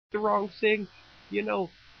the wrong thing, you know,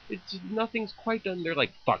 it's nothing's quite done. They're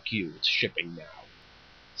like, fuck you, it's shipping now.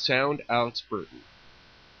 Sound Alex Burton.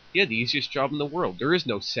 He had the easiest job in the world. There is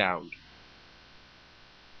no sound.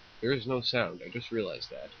 There is no sound. I just realized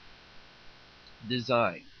that.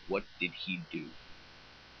 Design. What did he do?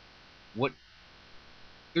 What?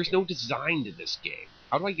 There's no design to this game.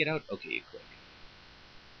 How do I get out? Okay, you click.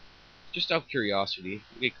 Just out of curiosity,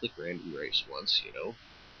 I'm gonna click random race once,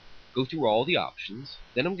 go through all the options,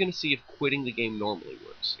 then I'm gonna see if quitting the game normally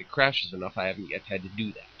works. It crashes enough I haven't yet had to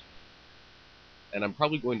do that. And I'm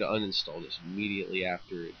probably going to uninstall this immediately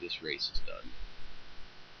after this race is done.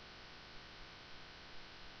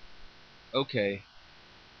 Okay.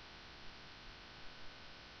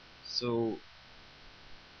 So...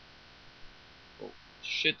 oh,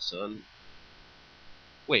 shit, son.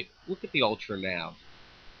 Wait, look at the Ultra Nav.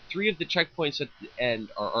 3 of the checkpoints at the end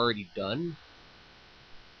are already done.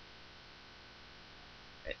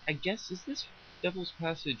 I guess, is this Devil's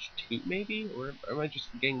Passage 2, maybe? Or am I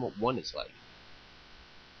just forgetting what 1 is like?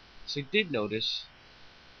 So I did notice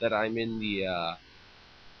that I'm in the,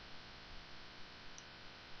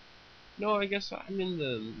 no, I guess I'm in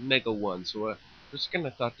the Mega 1, so I was kind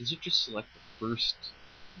of thought, does it just select the first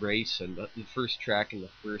race and the first track and the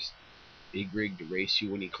first big rig to race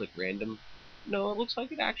you when you click random? No, it looks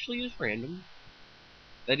like it actually is random.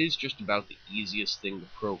 That is just about the easiest thing to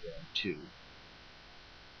program, too.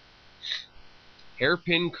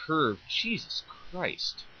 Hairpin curve, Jesus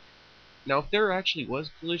Christ. Now, if there actually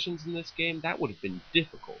was collisions in this game, that would have been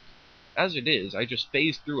difficult. As it is, I just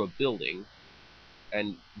phased through a building,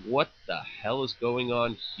 and what the hell is going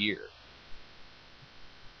on here?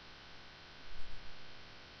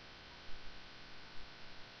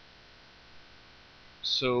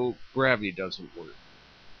 So, gravity doesn't work.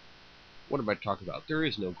 What am I talking about? There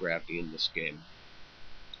is no gravity in this game.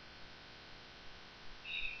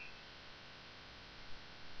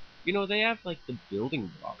 They have, like, the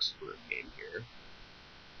building blocks for a game here.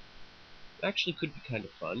 It actually could be kind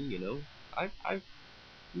of fun, I've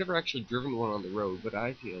never actually driven one on the road, but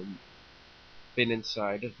I've, been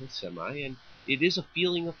inside of a semi, and it is a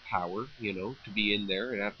feeling of power, to be in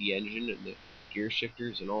there and have the engine and the gear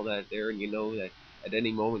shifters and all that there, and that at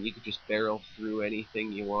any moment you could just barrel through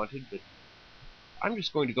anything you wanted, but I'm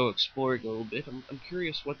just going to go exploring a little bit. I'm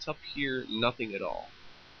curious what's up here. Nothing at all.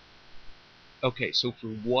 Okay, so for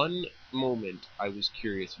one moment I was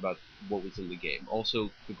curious about what was in the game.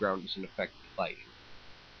 Also, the ground doesn't affect lighting.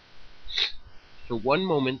 For one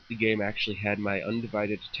moment, the game actually had my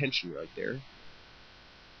undivided attention right there,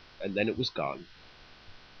 and then it was gone.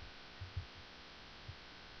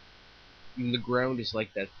 And the ground is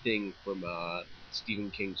like that thing from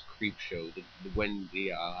Stephen King's Creepshow, when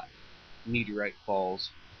the meteorite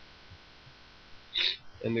falls,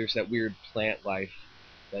 and there's that weird plant life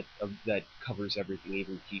that covers everything,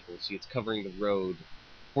 even people. See, it's covering the road.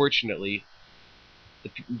 Fortunately,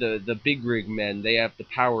 the big rig men, they have the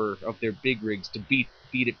power of their big rigs to beat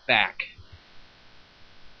it back.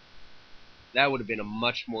 That would have been a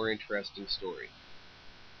much more interesting story.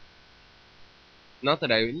 Not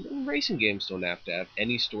that racing games don't have to have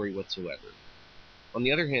any story whatsoever. On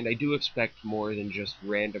the other hand, I do expect more than just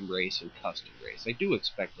random race and custom race. I do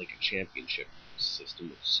expect like a championship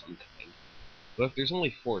system of some kind. But if there's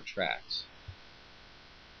only 4 tracks,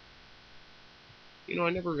 I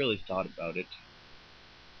never really thought about it.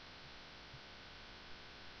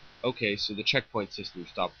 Okay, so the checkpoint system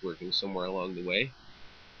stopped working somewhere along the way.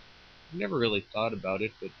 I never really thought about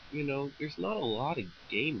it, but, there's not a lot of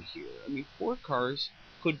game here. I mean, 4 cars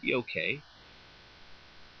could be okay.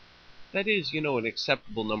 That is, an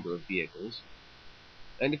acceptable number of vehicles.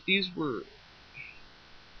 And if these were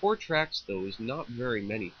 4 tracks, though, is not very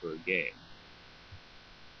many for a game.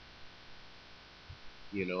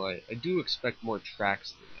 I do expect more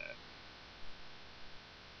tracks than that.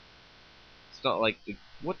 It's not like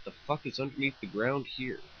what the fuck is underneath the ground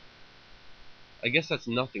here? I guess that's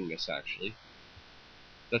nothingness, actually.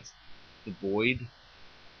 That's the void.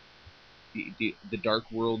 The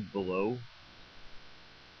dark world below.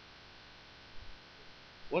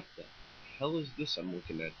 What the hell is this I'm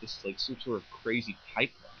looking at? This is like some sort of crazy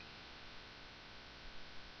pipeline.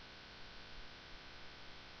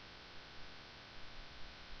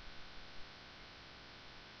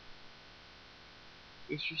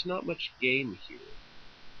 There's just not much game here.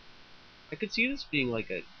 I could see this being like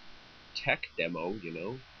a tech demo,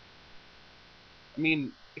 I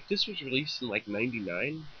mean, if this was released in like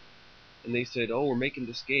 99, and they said, oh, we're making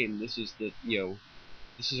this game, this is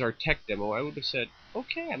this is our tech demo, I would have said,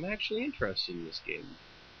 okay, I'm actually interested in this game.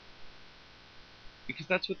 Because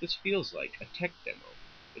that's what this feels like, a tech demo.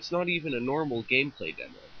 It's not even a normal gameplay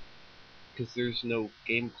demo. because there's no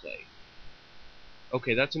gameplay.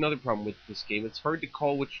 Okay, that's another problem with this game. It's hard to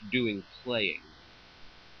call what you're doing playing.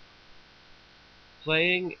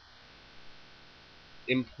 Playing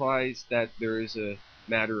implies that there is a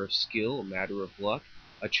matter of skill, a matter of luck,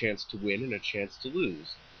 a chance to win, and a chance to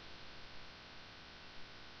lose.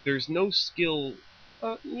 There's no skill,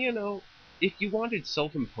 if you wanted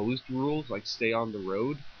self-imposed rules, like stay on the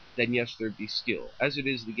road, then yes, there'd be skill. As it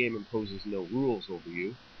is, the game imposes no rules over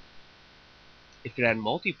you. If it had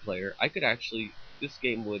multiplayer, this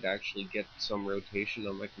game would actually get some rotation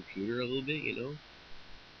on my computer a little bit,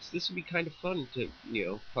 So this would be kind of fun to,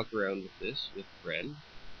 fuck around with this with a friend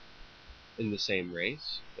in the same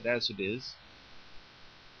race. But as it is,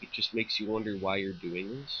 it just makes you wonder why you're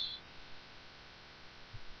doing this.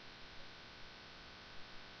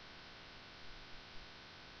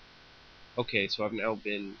 Okay, so I've now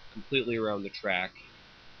been completely around the track.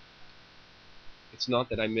 It's not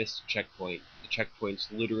that I missed a checkpoint. The checkpoints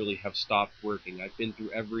literally have stopped working. I've been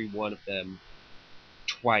through every one of them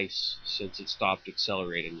twice since it stopped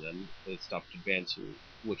accelerating them. It stopped advancing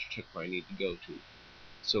which checkpoint I need to go to.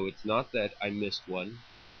 So it's not that I missed one.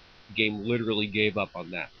 The game literally gave up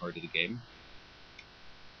on that part of the game.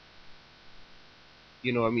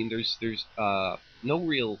 There's no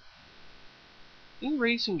real... In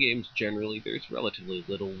racing games generally, there's relatively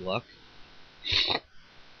little luck.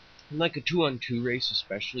 In like a 2-on-2 race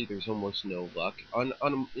especially, there's almost no luck.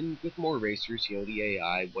 With more racers, the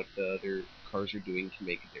AI, what the other cars are doing can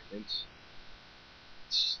make a difference.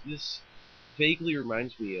 This vaguely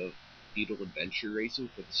reminds me of Beetle Adventure Racing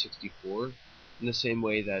for the 64, in the same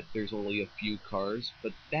way that there's only a few cars,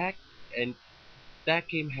 but that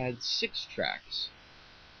game had 6 tracks.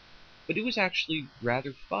 But it was actually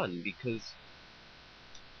rather fun because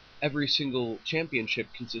every single championship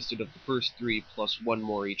consisted of the first 3 plus 1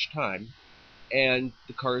 more each time, and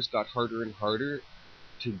the cars got harder and harder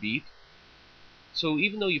to beat. So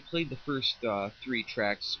even though you played the first 3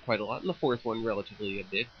 tracks quite a lot, and the 4th one relatively a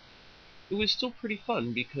bit, it was still pretty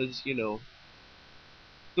fun because,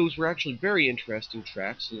 those were actually very interesting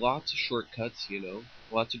tracks, lots of shortcuts,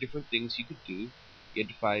 lots of different things you could do. You had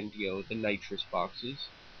to find, the nitrous boxes.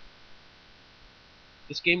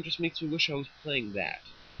 This game just makes me wish I was playing that.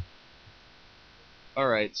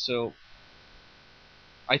 Alright, so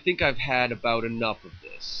I think I've had about enough of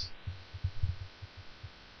this.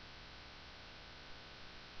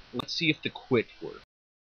 Let's see if the quit works.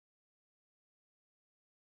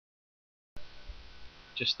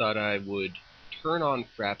 Just thought I would turn on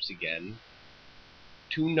Fraps again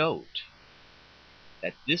to note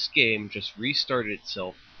that this game just restarted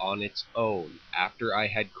itself on its own after I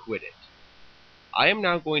had quit it. I am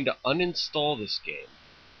now going to uninstall this game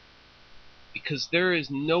because there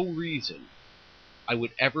is no reason I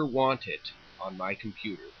would ever want it on my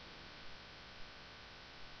computer.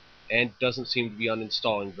 And doesn't seem to be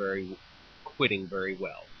quitting very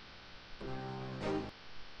well.